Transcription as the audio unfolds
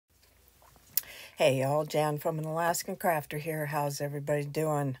Hey y'all, Jan from an Alaskan Crafter here. How's everybody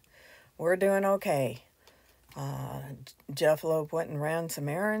doing? We're doing okay. Jeff Loeb went and ran some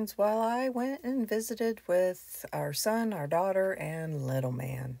errands while I went and visited with our son, our daughter, and little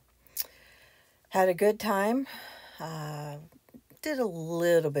man. Had a good time. Uh, did a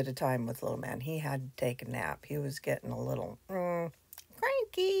little bit of time with little man. He had to take a nap. He was getting a little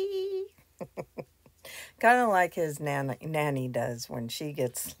cranky. Kind of like his nanny does when she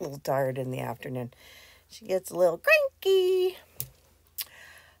gets a little tired in the afternoon. She gets a little cranky.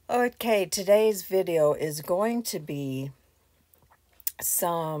 Okay, today's video is going to be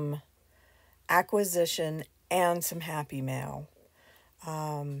some acquisition and some happy mail.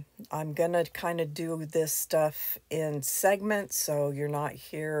 I'm going to kind of do this stuff in segments, so you're not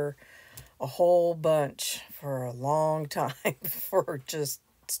here a whole bunch for a long time for just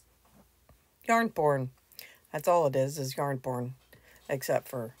yarn porn. That's all it is yarn porn, except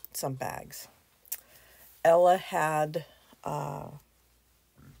for some bags. Ella had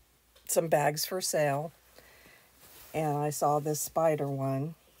some bags for sale, and I saw this spider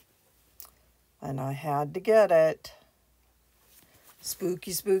one, and I had to get it.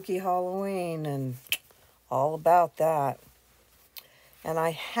 Spooky, spooky Halloween, and all about that. And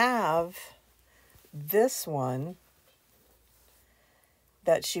I have this one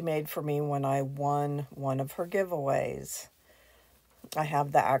that she made for me when I won one of her giveaways. I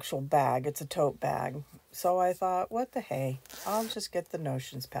have the actual bag. It's a tote bag. So I thought, what the hey, I'll just get the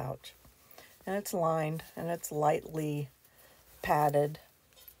Notions pouch. And it's lined, and it's lightly padded.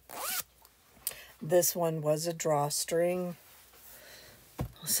 This one was a drawstring.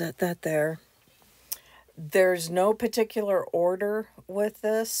 I'll set that there. There's no particular order with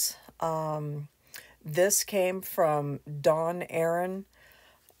this. This came from Arron,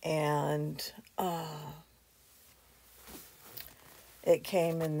 and it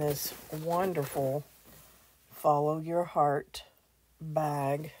came in this wonderful Follow Your Heart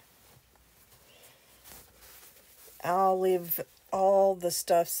bag. I'll leave all the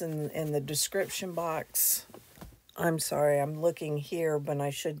stuffs in the description box. I'm sorry, I'm looking here when I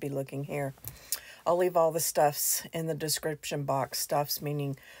should be looking here. I'll leave all the stuffs in the description box. Stuffs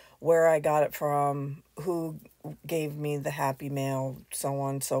meaning where I got it from, who gave me the happy mail, so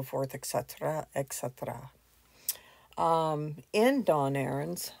on, so forth, etc., etc. In Dawn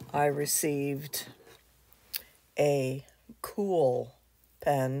Arron's, I received a cool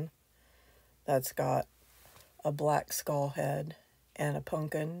pen that's got a black skull head and a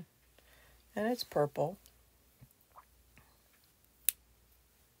pumpkin, and it's purple.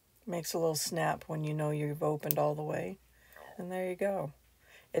 Makes a little snap when you know you've opened all the way. And there you go.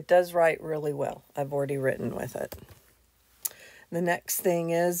 It does write really well. I've already written with it. The next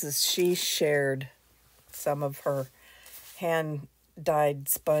thing is she shared some of her hand-dyed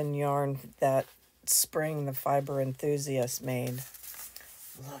spun yarn that Spring, the fiber enthusiast, made.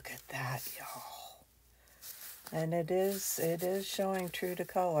 Look at that, y'all. And it is showing true to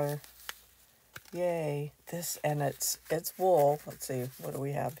color. Yay. This, and it's wool. Let's see, what do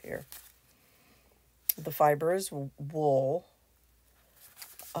we have here? The fiber is wool.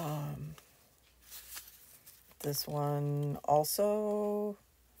 This one also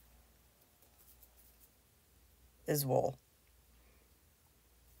is wool.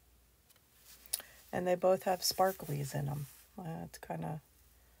 And they both have sparklies in them. It's kind of,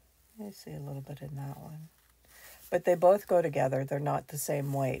 I see a little bit in that one. But they both go together. They're not the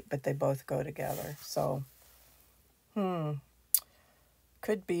same weight, but they both go together. So,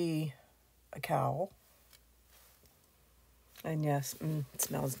 could be a cowl. And yes, it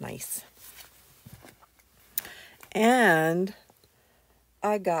smells nice. And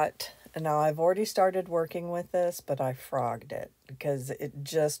I got, now I've already started working with this, but I frogged it because it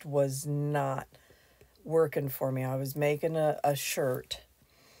just was not working for me. I was making a shirt.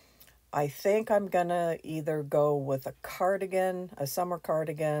 I think I'm gonna either go with a cardigan, a summer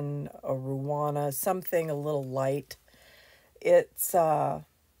cardigan, a Ruana, something a little light. It's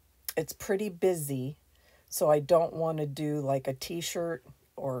pretty busy, so I don't want to do like a t-shirt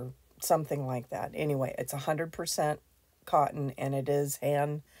or something like that. Anyway, it's 100% cotton, and it is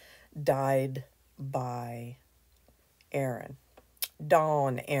hand dyed by Arron.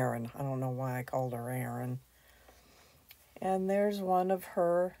 Dawn Arron. I don't know why I called her Arron. And there's one of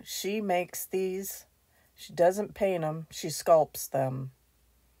her. She makes these. She doesn't paint them. She sculpts them.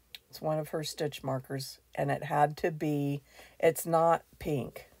 It's one of her stitch markers. And it had to be, it's not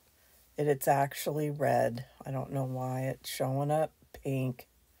pink. It's actually red. I don't know why it's showing up pink.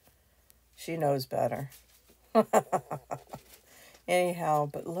 She knows better. Anyhow,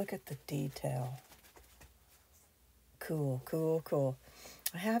 but look at the detail. Cool, cool, cool.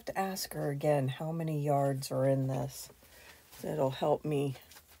 I have to ask her again how many yards are in this. It'll help me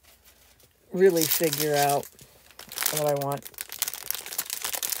really figure out what I want.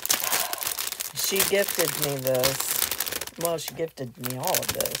 She gifted me this. Well, she gifted me all of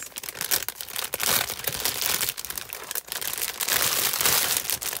this.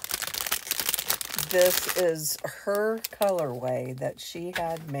 This is her colorway that she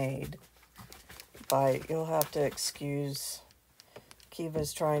had made by, you'll have to excuse,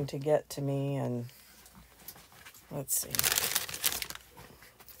 Kiva's trying to get to me, and let's see.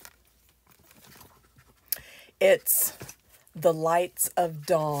 It's The Lights of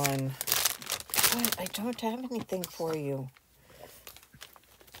Dawn. What? I don't have anything for you.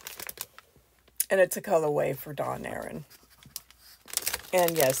 And it's a colorway for Dawn, Arron.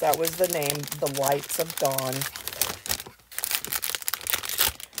 And yes, that was the name, The Lights of Dawn.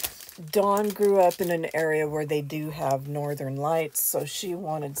 Dawn grew up in an area where they do have northern lights, so she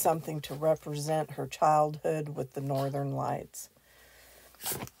wanted something to represent her childhood with the northern lights.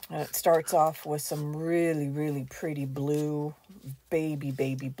 And it starts off with some really, really pretty blue, baby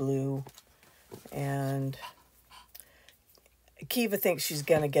blue. And Kiva thinks she's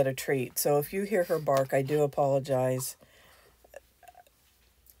going to get a treat. So if you hear her bark, I do apologize.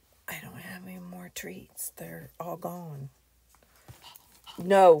 I don't have any more treats. They're all gone.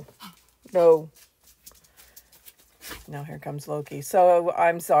 No. Now here comes Loki. So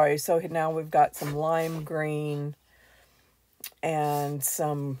I'm sorry. So now we've got some lime green and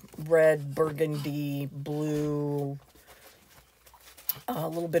some red, burgundy, blue, a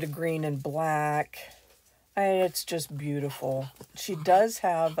little bit of green and black. It's just beautiful. She does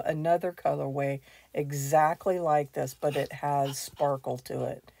have another colorway exactly like this, but it has sparkle to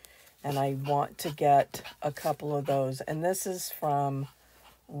it. And I want to get a couple of those. And this is from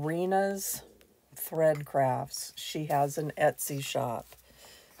Rena's Thread Crafts. She has an Etsy shop.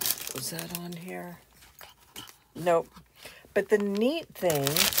 Was that on here? Nope. But the neat thing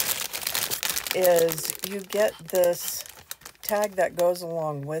is you get this tag that goes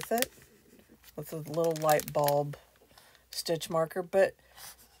along with it, with a little light bulb stitch marker. But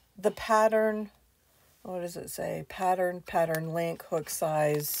the pattern, what does it say? Pattern link, hook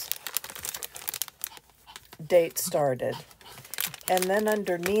size, date started. And then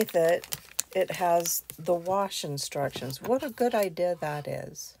underneath it, it has the wash instructions. What a good idea that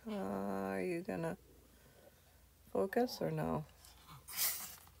is. Are you gonna focus or no?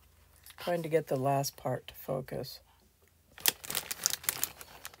 Trying to get the last part to focus.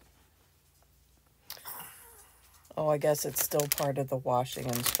 Oh, I guess it's still part of the washing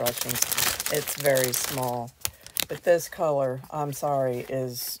instructions. It's very small. But this color, I'm sorry,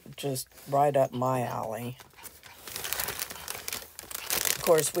 is just right up my alley. Of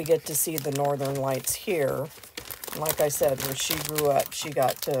course, we get to see the northern lights here. Like I said, where she grew up, she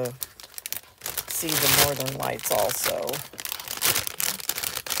got to see the northern lights also.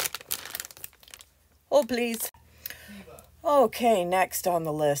 Oh, please. Okay, next on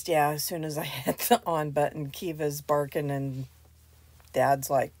the list. Yeah, as soon as I hit the on button, Kiva's barking and Dad's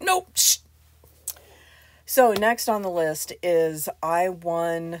like, nope. Shh. So next on the list is I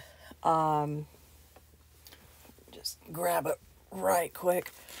won, just grab it right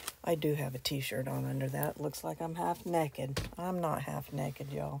quick. I do have a t-shirt on under that. Looks like I'm half naked. I'm not half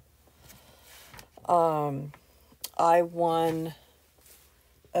naked, y'all. I won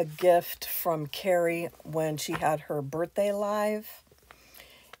a gift from Carrie when she had her birthday live.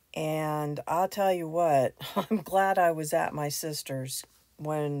 And I'll tell you what, I'm glad I was at my sister's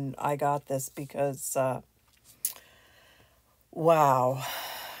when I got this because, wow.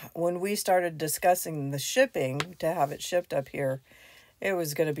 When we started discussing the shipping to have it shipped up here, it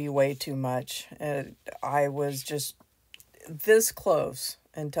was going to be way too much. I was just this close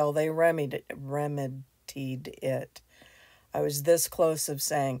until they remedied it. I was this close of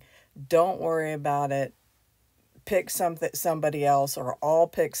saying, don't worry about it. Pick somebody else, or I'll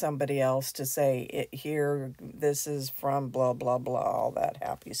pick somebody else to say it here. This is from blah, blah, blah, all that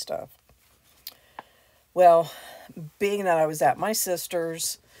happy stuff. Well, being that I was at my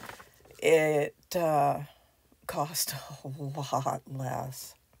sister's, it cost a lot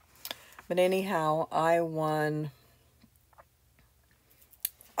less. But anyhow, I won.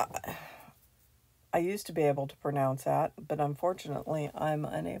 I used to be able to pronounce that, but unfortunately, I'm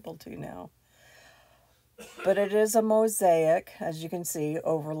unable to now. But it is a mosaic, as you can see,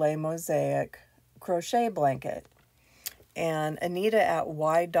 overlay mosaic crochet blanket. And Anita at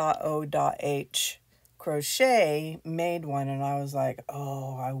y.o.h crochet made one, and I was like,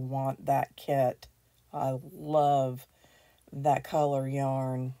 oh, I want that kit. I love that color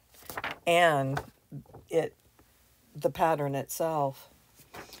yarn and the pattern itself.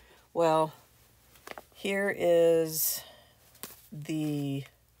 Well, here is the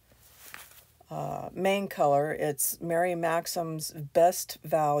main color. It's Mary Maxim's Best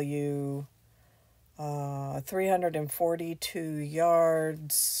Value, 342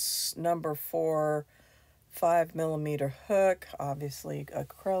 yards, number 4, 5mm hook, obviously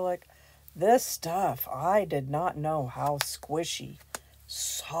acrylic. This stuff, I did not know how squishy,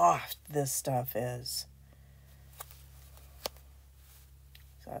 soft this stuff is.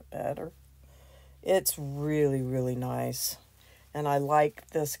 Is that better? It's really, really nice. And I like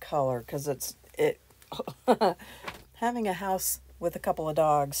this color because it having a house with a couple of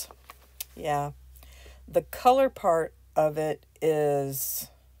dogs. Yeah. The color part of it is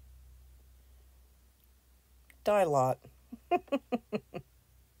dye lot.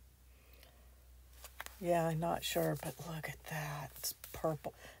 Yeah, I'm not sure, but look at that. It's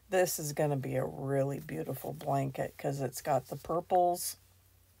purple. This is going to be a really beautiful blanket because it's got the purples,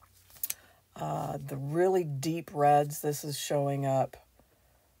 the really deep reds. This is showing up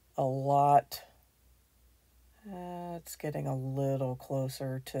a lot. It's getting a little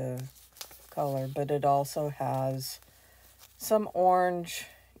closer to color, but it also has some orange,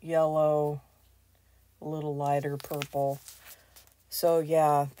 yellow, a little lighter purple. So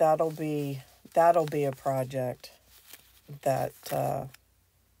yeah, that'll be a project that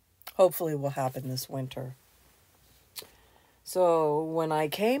hopefully will happen this winter. So when I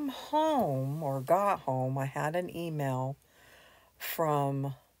came home or got home, I had an email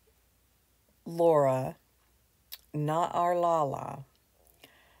from Laura, not our Lala.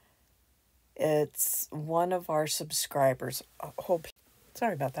 It's one of our subscribers.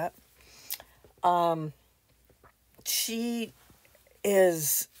 Sorry about that. She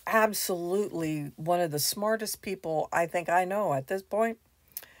is absolutely one of the smartest people I think I know at this point.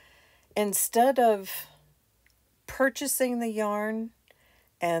 Instead of purchasing the yarn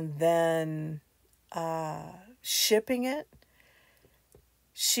and then shipping it,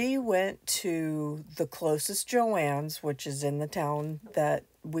 she went to the closest Joann's, which is in the town that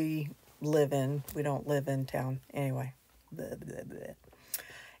we live in. We don't live in town anyway. Blah, blah, blah.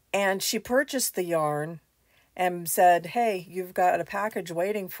 And she purchased the yarn and said, hey, you've got a package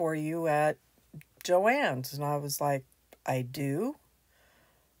waiting for you at Joann's. And I was like, I do?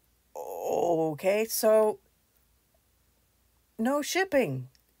 Okay, so no shipping.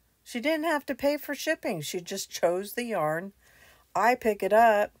 She didn't have to pay for shipping. She just chose the yarn. I pick it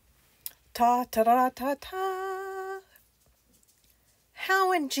up. Ta-ta-ta-ta-ta.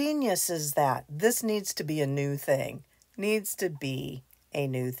 How ingenious is that? This needs to be a new thing. Needs to be a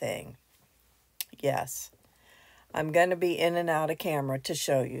new thing. Yes. I'm going to be in and out of camera to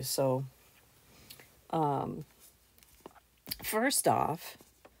show you. So, first off,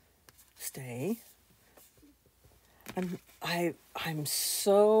 stay. I'm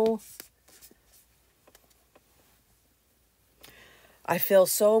so... I feel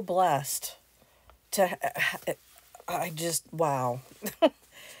so blessed to... wow.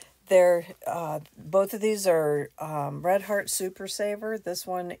 They're, both of these are Red Heart Super Saver. This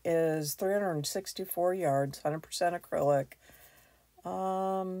one is 364 yards, 100% acrylic.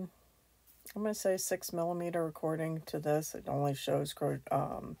 I'm going to say 6mm according to this. It only shows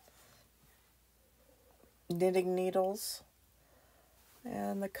knitting needles.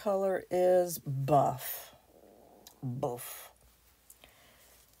 And the color is buff. Buff.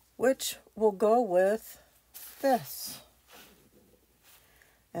 Which will go with this.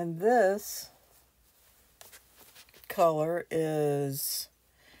 And this color is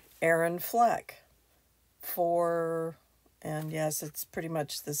Arron Fleck and yes, it's pretty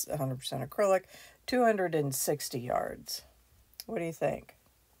much this 100% acrylic, 260 yards. What do you think?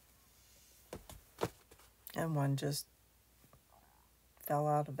 And one just fell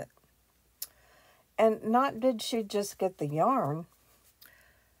out of it. And not did she just get the yarn.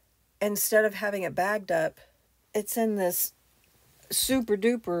 Instead of having it bagged up, it's in this super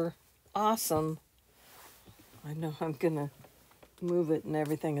duper awesome. I know I'm gonna move it and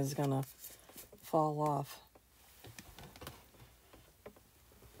everything is gonna fall off.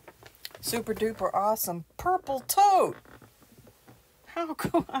 Super duper awesome purple tote. How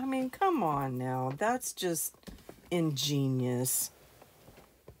cool. I mean, come on now. That's just ingenious.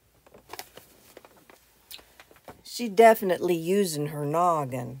 She definitely using her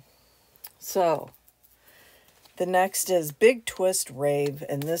noggin. So, the next is Big Twist Rave,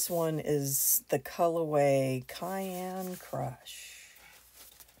 and this one is the colorway Cayenne Crush.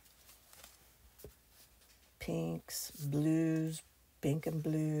 Pinks, blues, pink and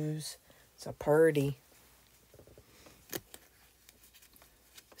blues. It's a purdy.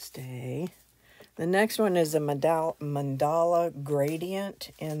 Stay. The next one is a mandala gradient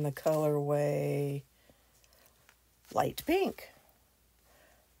in the colorway light pink.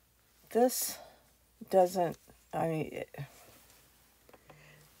 This doesn't, I mean,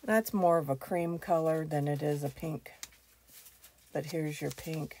 that's more of a cream color than it is a pink. But here's your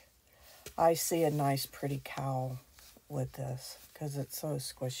pink. I see a nice pretty cowl with this because it's so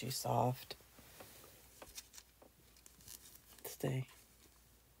squishy soft. Stay.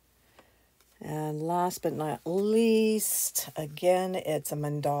 And last but not least, again, it's a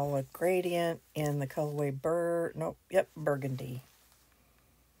mandala gradient in the colorway burgundy.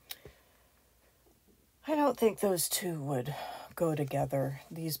 I don't think those two would go together.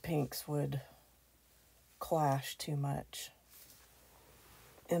 These pinks would clash too much,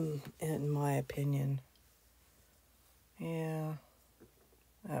 in my opinion. Yeah,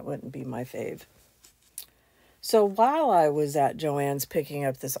 that wouldn't be my fave. So while I was at Joann's picking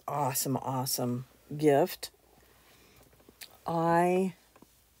up this awesome gift, I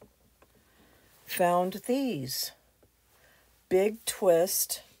found these Big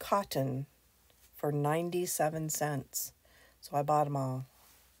Twist cotton for 97 cents. So I bought them all.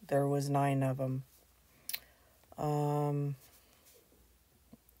 There was 9 of them.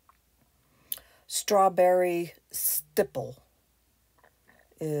 Strawberry Stipple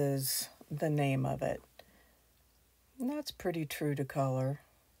is the name of it. And that's pretty true to color.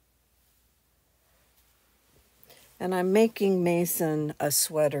 And I'm making Mason a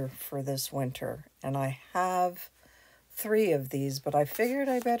sweater for this winter. And I have 3 of these, but I figured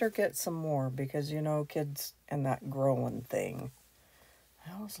I better get some more because, you know, kids and that growing thing.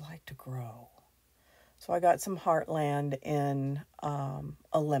 I always like to grow. So I got some Heartland in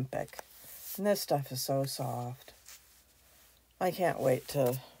Olympic. And this stuff is so soft. I can't wait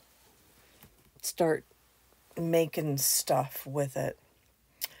to start making stuff with it.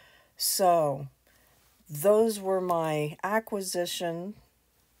 So those were my acquisition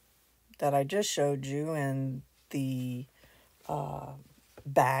that I just showed you in the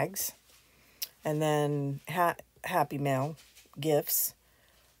bags. And then Happy Mail gifts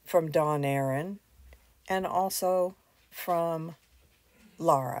from Arron and also from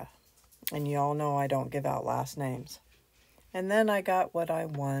Laura. And you all know I don't give out last names. And then I got what I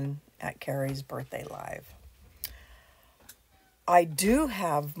won at Carrie's birthday live. I do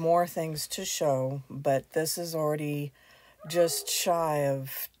have more things to show, but this is already just shy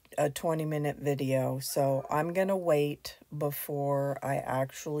of a 20-minute video. So I'm going to wait before I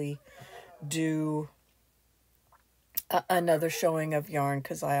actually do another showing of yarn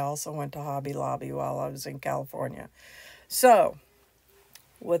because I also went to Hobby Lobby while I was in California. So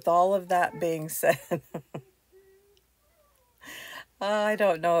with all of that being said, I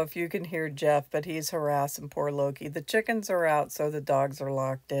don't know if you can hear Jeff, but he's harassing poor Loki. The chickens are out, so the dogs are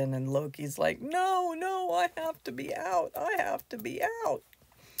locked in, and Loki's like, no, I have to be out. I have to be out.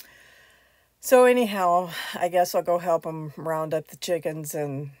 So anyhow, I guess I'll go help him round up the chickens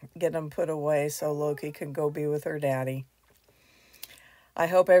and get them put away so Loki can go be with her daddy. I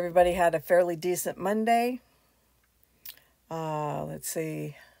hope everybody had a fairly decent Monday. Let's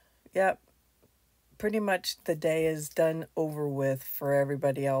see. Yep. Pretty much the day is done over with for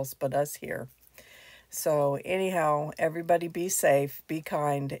everybody else but us here. So anyhow, everybody be safe, be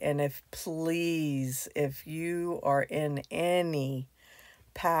kind, and please, if you are in any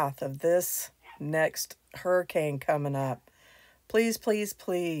path of this next hurricane coming up, please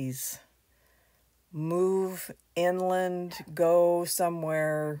move inland, go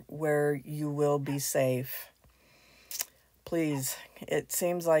somewhere where you will be safe. Please, it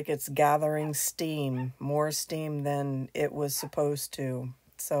seems like it's gathering steam, more steam than it was supposed to.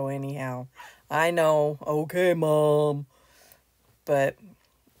 So anyhow, I know, okay, Mom, but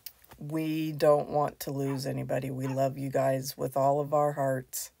we don't want to lose anybody. We love you guys with all of our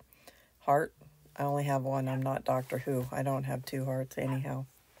hearts. Heart? I only have one. I'm not Doctor Who. I don't have 2 hearts anyhow.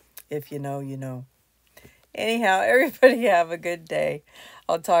 If you know, you know. Anyhow, everybody have a good day.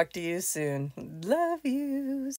 I'll talk to you soon. Love yous.